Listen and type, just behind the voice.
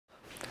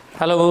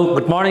Hello,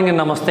 good morning and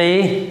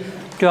namaste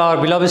to our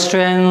beloved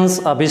students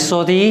of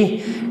Vishwa.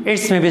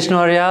 It's me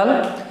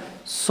Vishwa,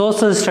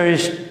 social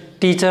studies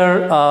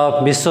teacher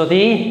of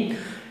Vishwa.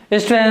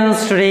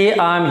 Students, today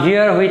I'm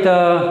here with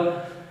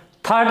the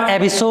third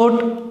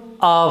episode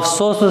of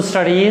social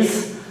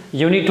studies,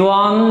 unit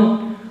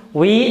 1,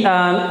 we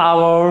and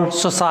our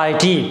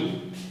society.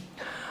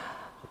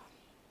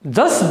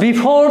 Just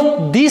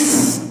before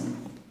this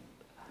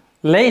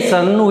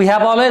lesson, we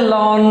have already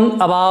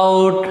learned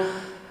about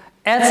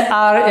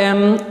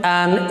HRM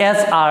and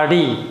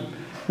HRD.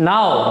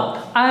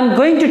 Now, I am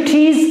going to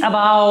teach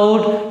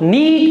about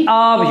need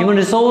of human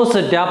resource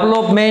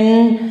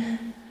development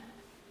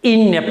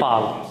in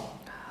Nepal.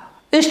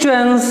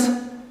 Students,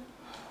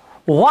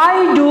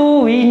 why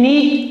do we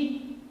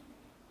need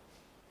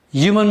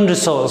human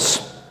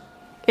resource?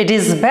 It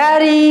is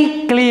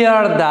very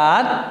clear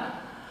that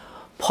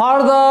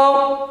for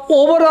the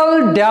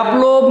overall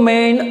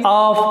development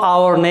of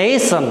our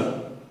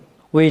nation,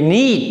 we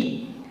need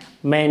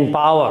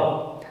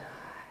manpower.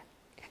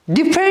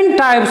 Different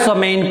types of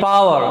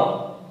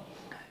manpower.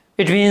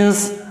 It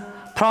means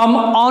from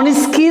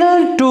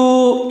unskilled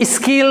to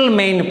skilled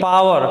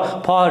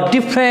manpower for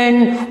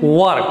different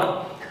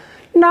work.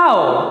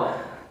 Now,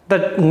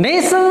 the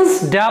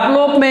nation's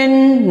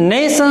development,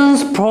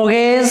 nation's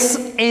progress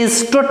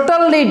is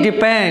totally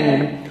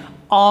depend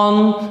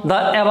on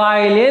the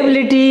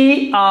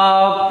availability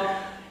of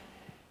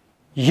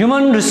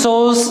human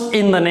resource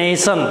in the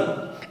nation.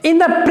 In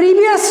the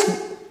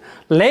previous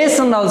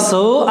lesson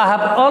also, I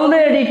have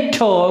already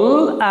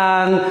told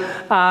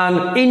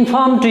and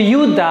informed to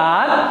you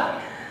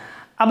that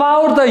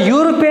about the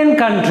European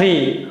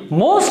country.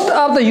 Most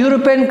of the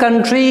European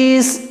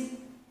countries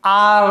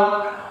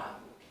are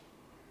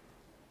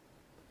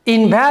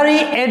in very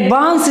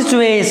advanced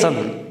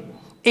situation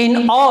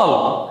in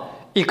all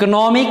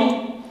economic,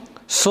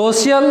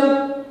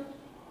 social,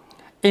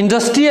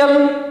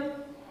 industrial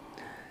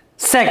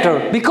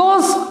sector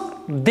because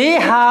they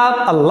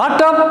have a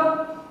lot of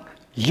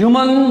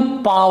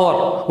human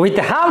power. With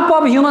the help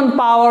of human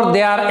power,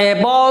 they are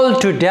able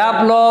to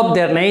develop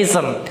their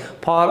nation.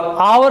 For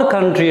our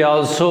country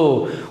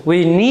also,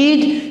 we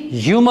need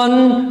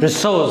human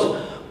resource.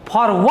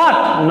 For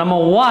what? Number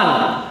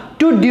one,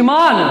 to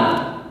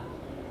demand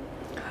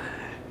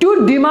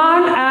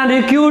and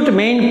recruit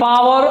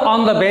manpower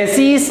on the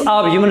basis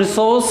of human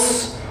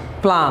resource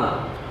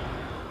plan.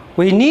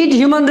 We need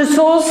human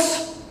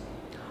resource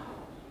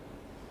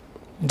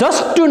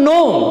just to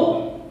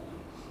know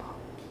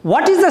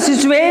what is the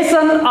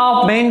situation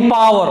of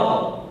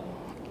manpower.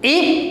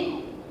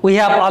 If we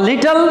have a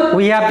little,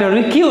 we have to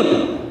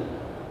recruit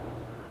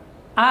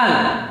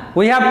and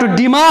we have to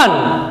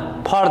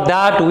demand. For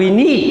that we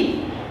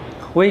need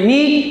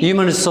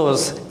human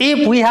resource.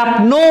 If we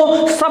have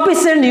no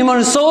sufficient human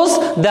resource,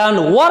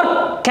 then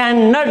work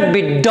cannot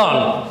be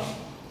done.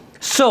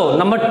 So,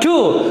 number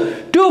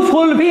 2, to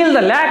fulfill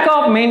the lack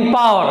of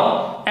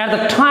manpower at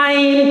the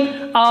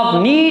time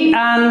of need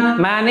and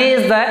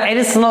manage the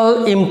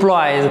additional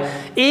employees.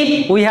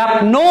 If we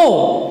have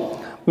no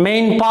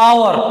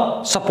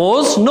manpower,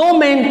 suppose no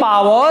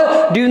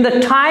manpower during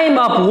the time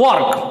of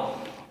work,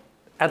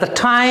 at the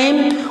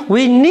time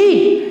we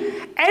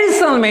need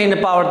additional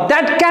manpower.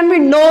 That can be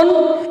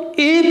known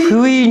if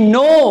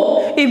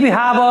we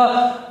have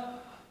a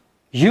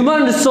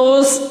human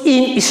resource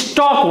in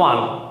stock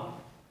one.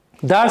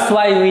 That's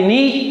why we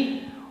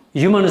need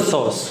human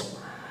resource.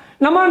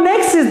 Number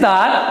next is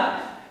that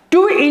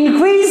to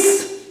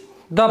increase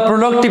the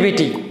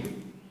productivity.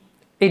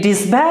 It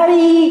is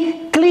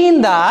very clear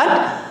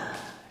that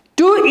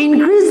to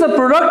increase the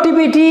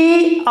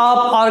productivity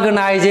of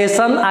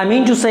organization, I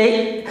mean to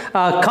say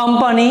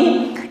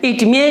company,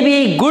 it may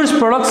be goods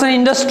production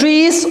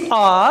industries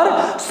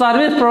or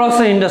service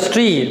production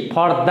industry.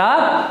 For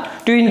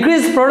that, to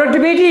increase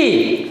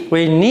productivity,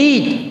 we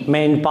need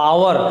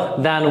manpower.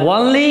 Then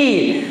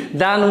only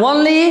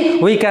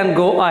we can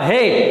go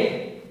ahead.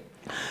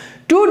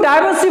 To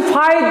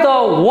diversify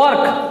the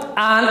work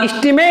and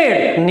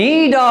estimate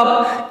need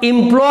of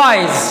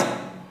employees.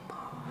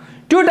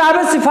 To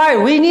diversify,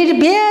 we need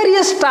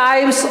various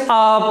types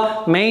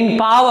of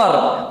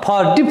manpower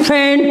for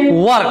different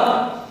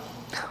work.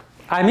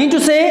 I mean to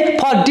say,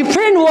 for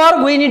different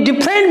work, we need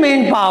different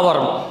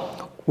manpower.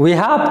 We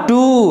have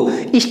to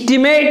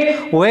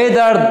estimate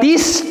whether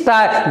these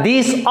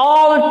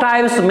all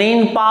types of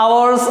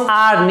manpowers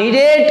are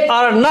needed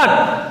or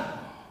not.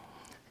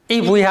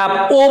 If we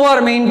have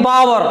over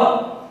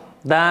manpower,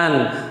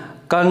 then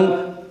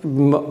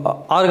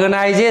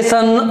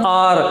organization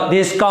or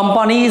these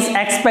companies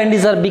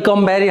expenditure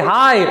become very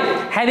high.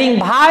 Having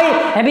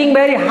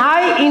very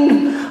high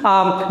in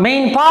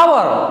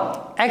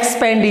manpower,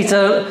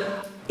 expenditure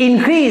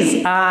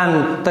increase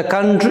and the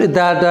country,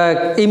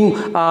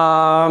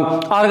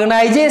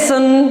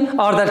 organization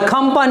or the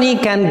company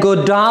can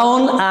go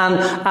down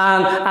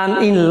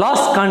and in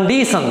loss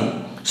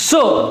condition.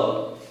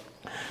 So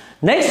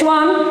next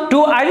one,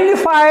 to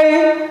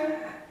identify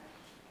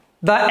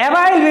the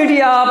availability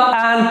of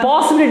and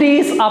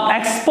possibilities of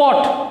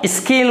export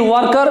skilled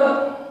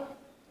worker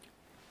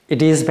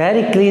It is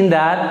very clean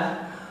that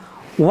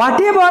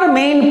whatever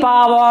main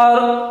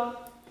power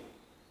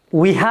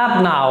we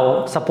have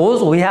now,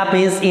 suppose we have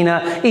means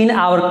in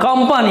our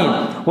company,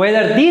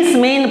 whether these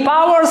main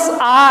powers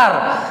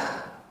are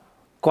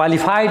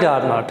qualified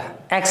or not,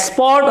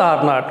 expert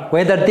or not,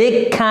 whether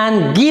they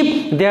can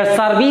give their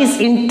service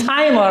in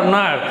time or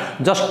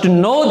not, just to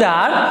know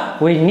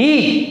that we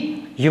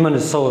need human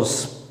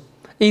resource.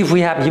 If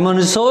we have human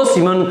resource,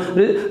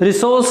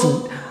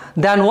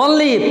 then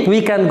only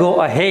we can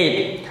go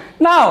ahead.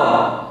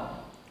 Now,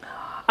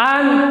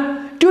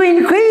 and to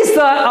increase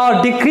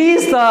or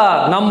decrease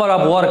the number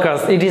of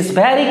workers, it is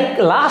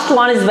last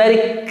one is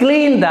very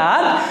clean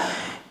that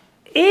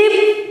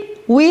if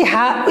we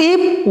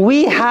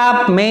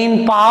have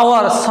main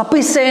power,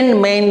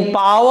 sufficient main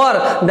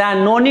power,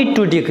 then no need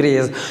to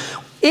decrease.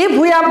 If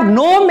we have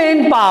no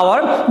main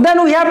power,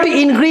 then we have to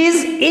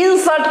increase. In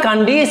such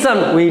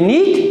condition, we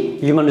need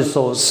human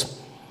resource.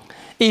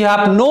 If you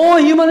have no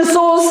human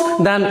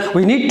resource, then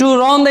we need to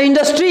run the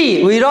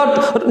industry. We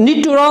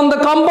need to run the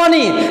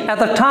company. At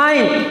the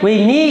time,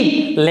 we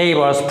need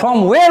laborers.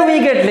 From where we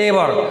get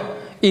labor?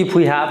 If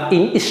we have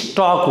in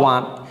stock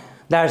one.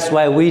 That's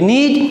why we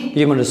need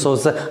human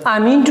resources. I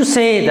mean to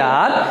say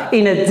that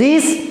in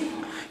this,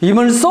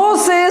 human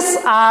resources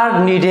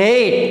are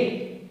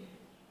needed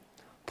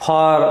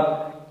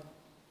for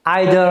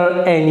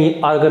either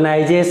any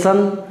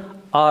organization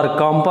or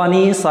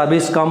company,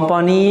 service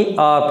company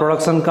or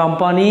production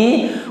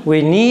company.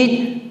 We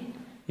need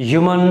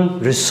human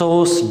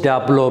resource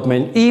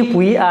development. If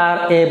we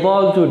are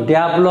able to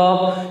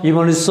develop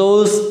human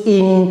resource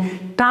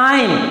in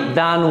time,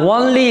 then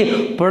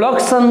only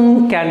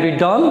production can be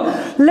done.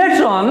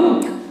 Later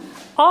on,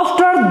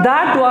 after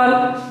that one,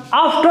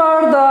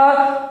 after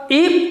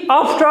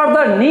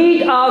the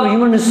need of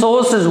human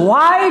resources,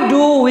 why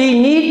do we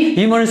need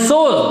human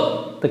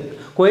resource? The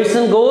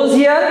question goes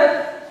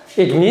here.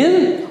 It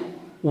means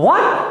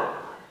what?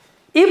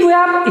 If we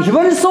have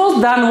human resource,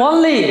 then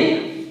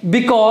only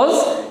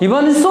because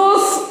human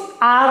resource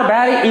are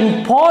very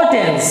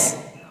important.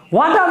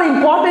 What are the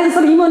importance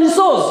of human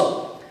resource?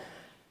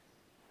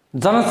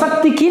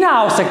 जनशक्ति किन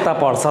आवश्यकता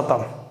पर्छ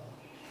त?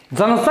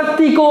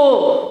 जनशक्तिको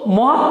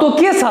महत्त्व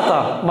के छ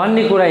त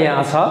भन्ने कुरा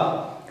यहाँ छ.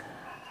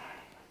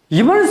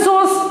 Human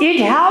resource, it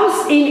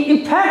helps in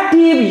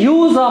effective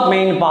use of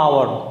main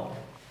power.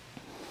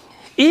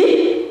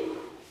 If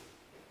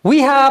we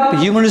have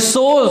human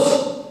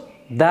resource,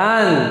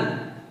 then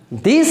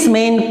this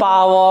main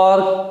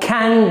power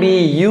can be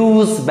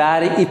used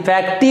very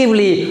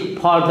effectively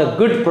for the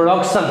good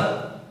production.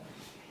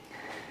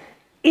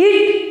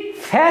 It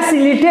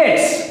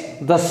facilitates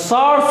the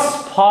search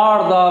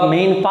for the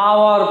main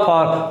power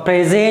for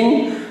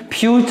present,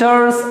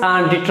 futures,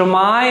 and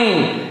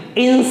determine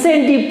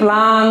incentive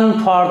plan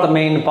for the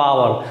main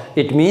power.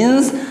 It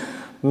means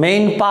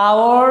main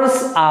powers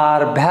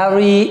are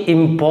very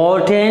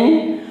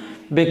important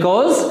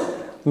because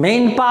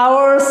main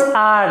powers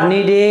are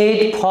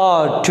needed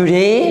for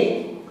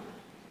today,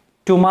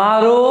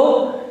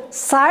 tomorrow,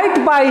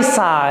 side by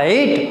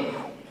side.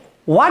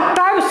 What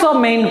types of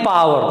main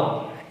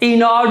power?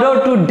 In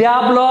order to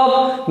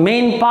develop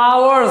main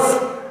powers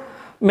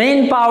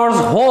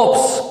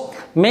hopes,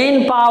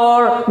 main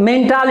power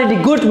mentality,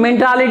 good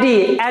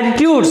mentality,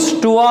 attitudes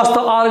towards the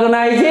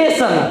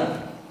organization,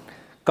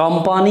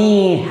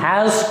 company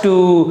has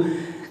to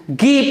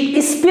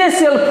give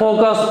special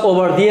focus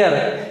over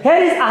there.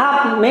 I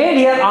have made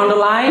here,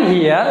 underline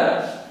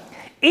here,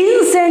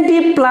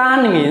 incentive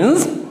plan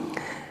means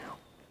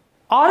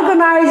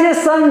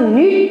organization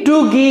need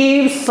to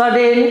give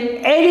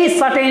certain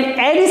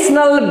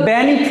additional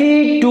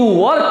benefit to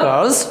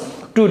workers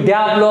to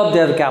develop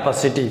their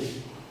capacity.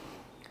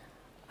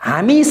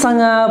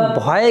 हामीसँग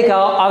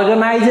भएका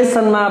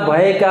अर्गनाइजेसनमा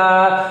भएका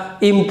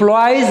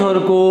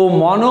इम्प्लोइजहरुको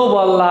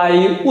मनोबललाई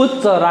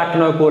उच्च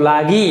राख्नको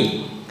लागि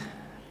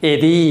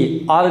यदि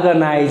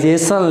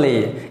अर्गनाइजेसनले,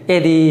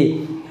 यदि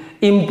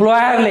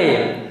इम्प्लोयरले,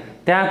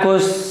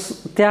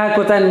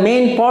 त्यहाँको चाहिँ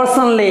मेन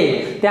पर्सनले,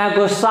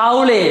 त्यहाँको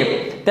साउले,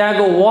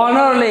 त्यहाँको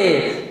ओनरले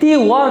ती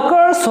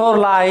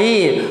वर्कर्सहरुलाई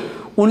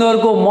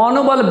उनीहरुको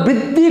मनोबल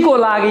वृद्धिको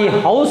लागि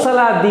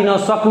हौसला दिन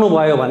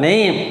सक्नुभयो भने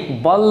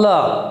बल्ल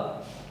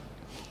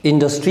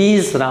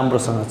इन्डस्ट्रीज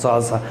राम्रोसँग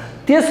चल्छ.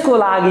 त्यसको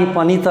लागि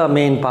पनि त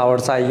मेन पावर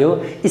चाहियो,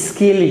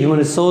 स्किल, ह्युमन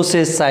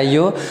रिसोर्सेस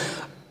चाहियो.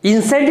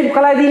 इन्सेन्टिभ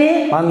कसलाई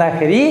दिने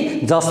भन्दाखेरि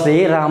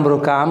जसले राम्रो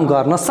काम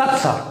गर्न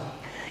सक्छ.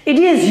 It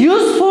is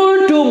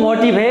useful to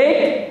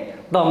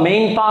motivate the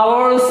main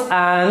powers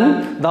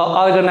and the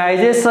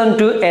organization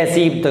to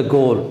achieve the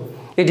goal.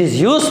 It is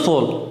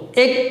useful,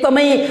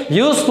 एकदमै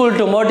useful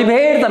to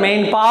motivate the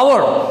main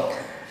power.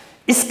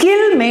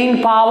 Skilled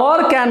main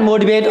power can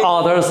motivate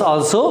others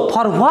also.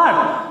 For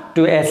what?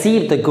 To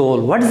achieve the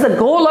goal. What is the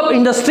goal of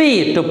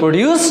industry? To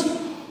produce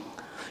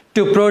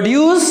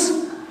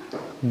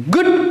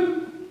good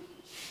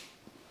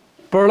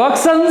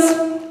productions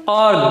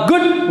or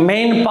good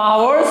main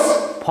powers.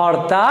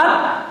 For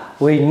that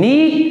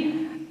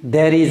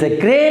there is a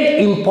great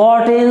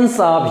importance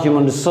of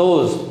human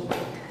resource.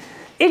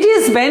 It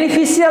is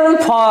beneficial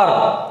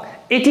for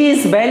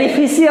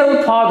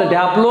the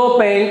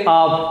development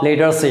of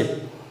leadership.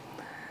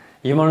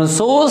 Human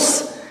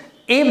resource,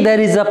 if there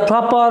is a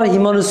proper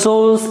human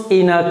resource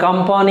in a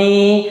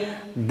company,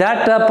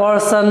 that a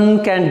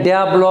person can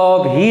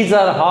develop his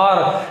or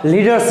her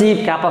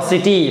leadership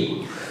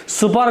capacity,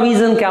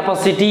 supervision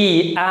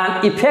capacity,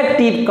 and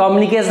effective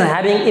communication.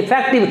 Having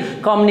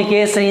effective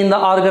communication in the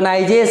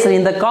organization,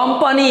 in the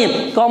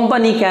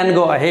company can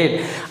go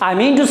ahead. I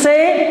mean to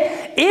say,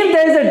 if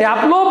there is a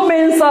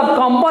development of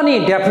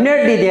company,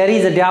 definitely there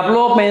is a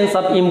development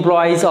of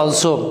employees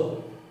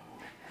also.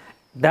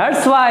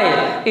 That's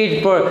why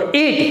it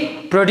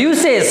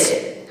produces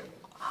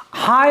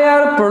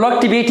higher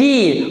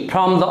productivity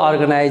from the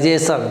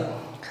organization.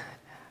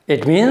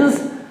 It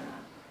means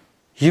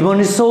human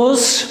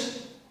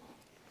resource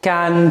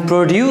can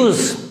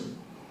produce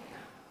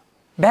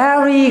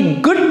very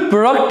good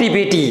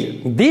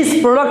productivity. This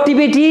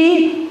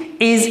productivity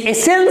is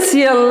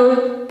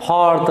essential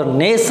for the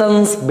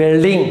nation's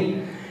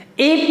building.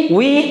 If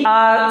we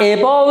are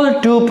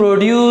able to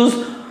produce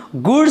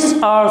goods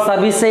or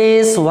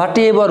services,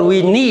 whatever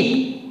we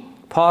need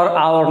for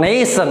our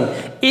nation,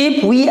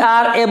 if we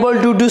are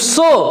able to do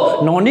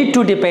so, no need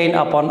to depend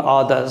upon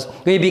others.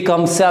 We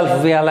become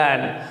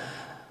self-reliant.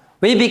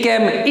 We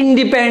become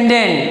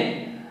independent.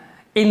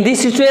 In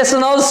this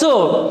situation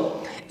also,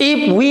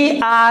 if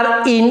we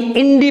are in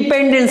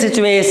independent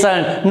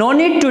situation, no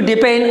need to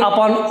depend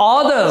upon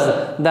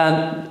others,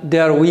 then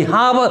there we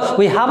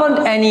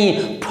haven't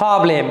any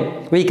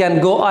problem. We can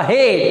go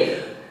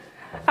ahead.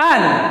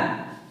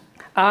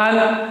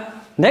 And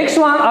next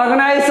one,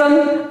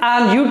 organization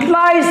and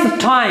utilize the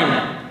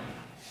time.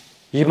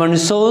 Human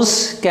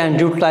resource can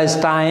utilize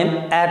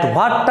time, at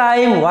what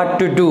time, what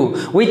to do,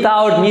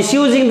 without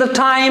misusing the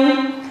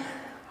time.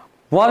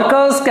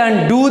 Workers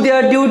can do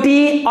their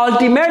duty.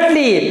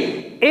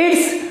 Ultimately,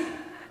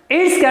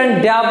 it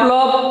can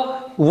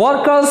develop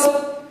workers'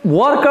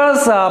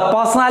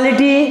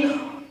 personality.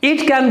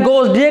 It can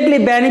go directly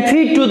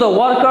benefit to the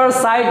workers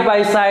side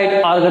by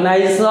side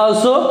organization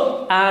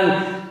also,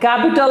 and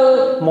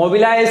capital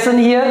mobilization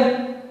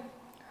here.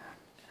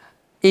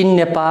 In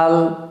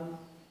Nepal,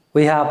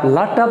 we have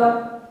lot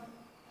of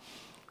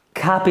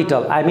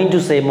capital, I mean to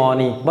say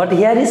money, but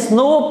here is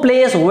no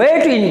place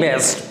where to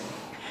invest.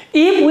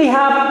 If we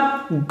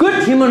have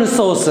good human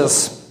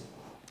resources,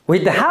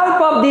 with the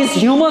help of this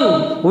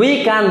human,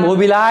 we can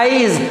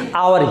mobilize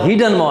our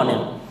hidden money.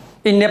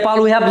 In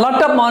Nepal, we have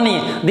lot of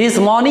money. These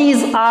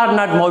monies are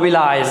not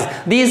mobilized.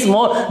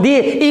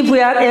 If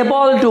we are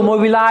able to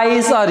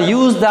mobilize or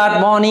use that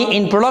money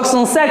in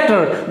production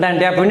sector, then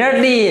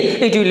definitely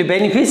it will be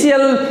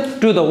beneficial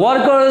to the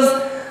workers,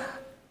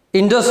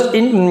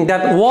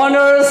 that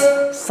owners,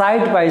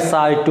 side by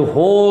side to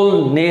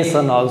whole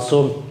nation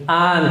also,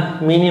 and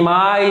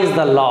minimize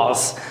the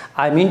loss.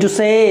 I mean to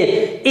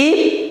say,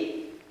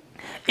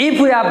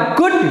 if we have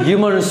good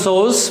human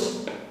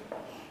resource,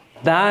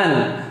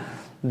 then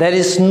there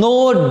is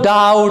no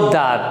doubt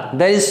that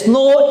there is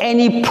no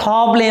any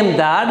problem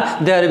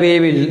that there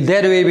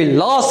will be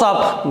loss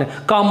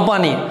of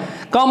company.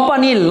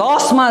 Company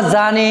loss ma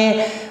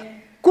जाने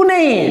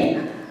कुनै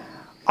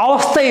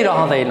अवस्थै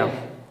रहँदैन,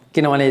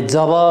 किनभने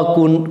जब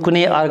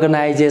कुनै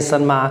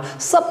अर्गनाइजेसनमा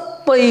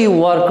सबै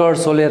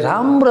वर्कर्सहरूले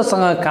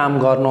राम्रोसँग काम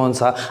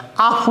गर्नुहुन्छ,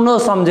 आफ्नो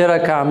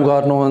सम्झेर काम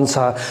गर्नुहुन्छ,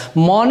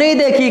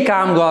 मनैदेखि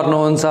काम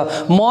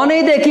गर्नुहुन्छ,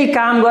 मनैदेखि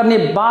काम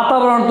गर्ने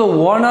वातावरण त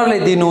ओनरले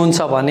दिनुहुन्छ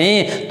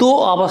भने त्यो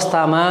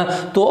अवस्थामा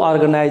त्यो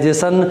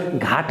अर्गनाइजेसन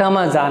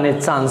घाटामा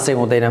जाने चान्स चाहिँ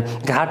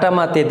हुँदैन।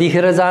 घाटामा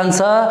त्यतिखेर जान्छ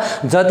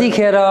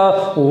जतिखेर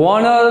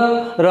ओनर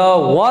र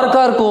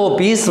वर्करको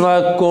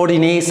बीचमा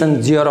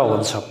कोअर्डिनेसन जेरो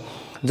हुन्छ।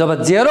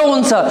 जब जेरो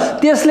हुन्छ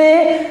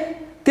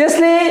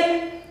त्यसले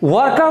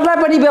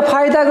वर्करलाई पनि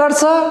बेफाइदा गर्छ,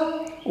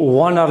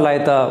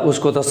 ओनरलाई त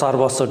उसको त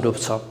सर्वस्व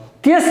डुब्छ।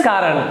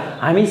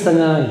 त्यसकारण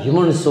हामीसँग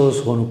ह्युमन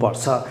रिसोर्स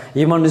हुनुपर्छ।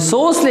 ह्युमन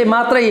रिसोर्सले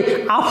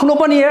मात्रै आफ्नो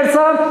पनि हेर्छ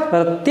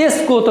र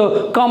त्यसको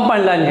त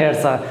कम्पनीलाई पनि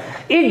हेर्छ।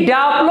 It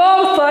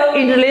develops the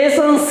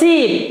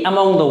relationship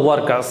among the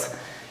workers.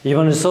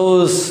 Human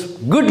resource,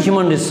 good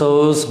human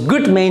resource,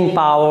 good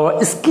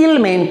manpower, skilled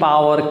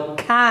manpower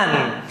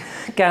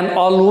can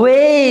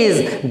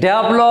always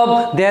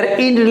develop their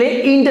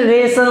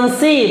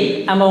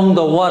interrelationship among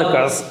the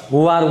workers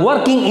who are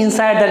working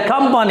inside their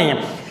company,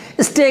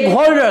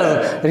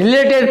 stakeholders,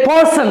 related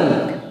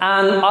person,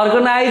 and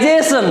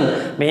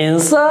organization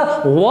means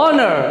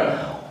owner,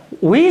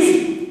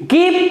 which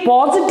give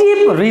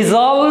positive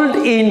result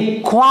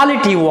in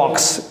quality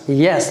works.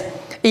 Yes,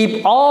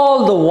 if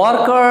all the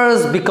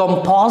workers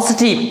become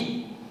positive,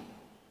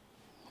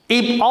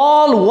 if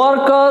all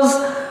workers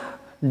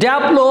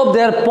develop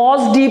their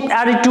positive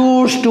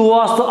attitudes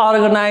towards the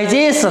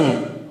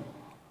organization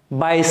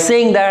by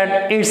saying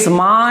that it's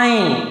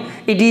mine,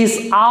 it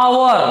is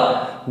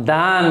our,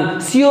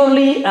 then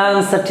surely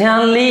and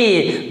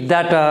certainly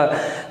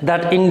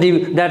that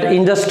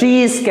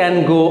industries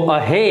can go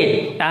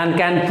ahead and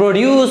can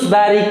produce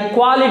very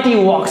quality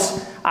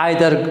works,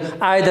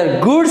 either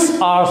goods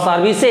or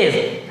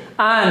services.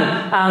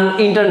 and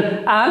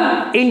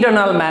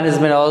internal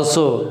management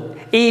also.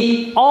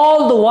 If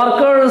all the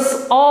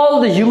workers, all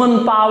the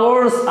human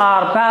powers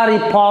are very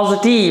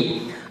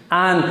positive,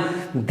 and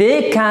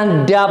they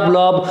can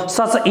develop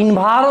such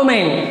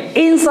environment,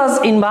 in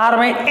such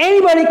environment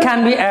anybody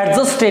can be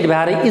adjusted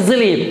very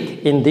easily.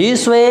 In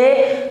this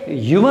way,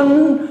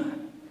 human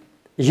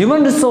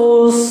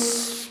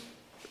resource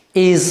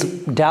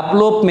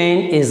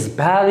development is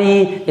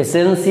very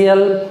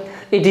essential.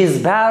 It is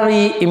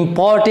very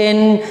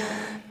important.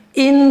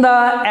 In the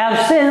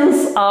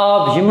absence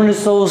of human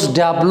resource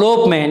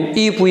development,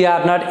 if we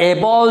are not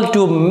able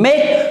to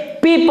make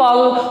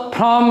people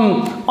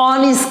from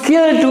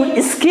unskilled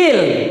to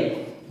skilled,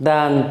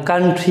 then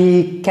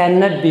country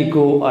cannot be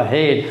go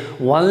ahead.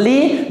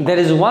 There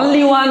is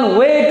only one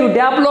way to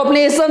develop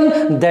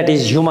nation, that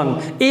is human.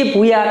 If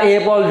we are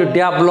able to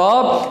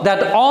develop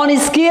that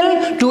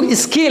unskilled to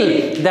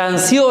skill, then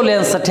surely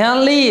and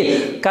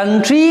certainly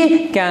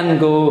country can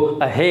go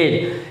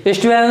ahead.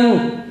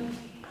 Students,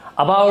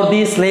 about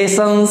these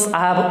lessons, I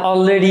have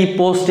already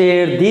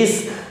posted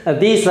these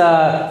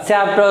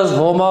chapters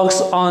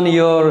homeworks on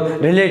your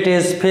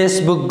relatives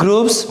Facebook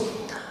groups,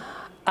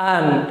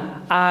 and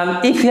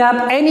if you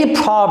have any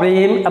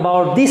problem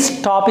about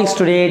these topics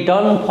today,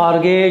 don't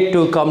forget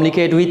to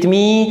communicate with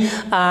me,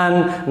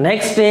 and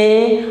next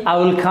day I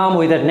will come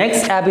with the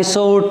next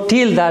episode.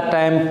 Till that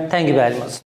time, thank you very much.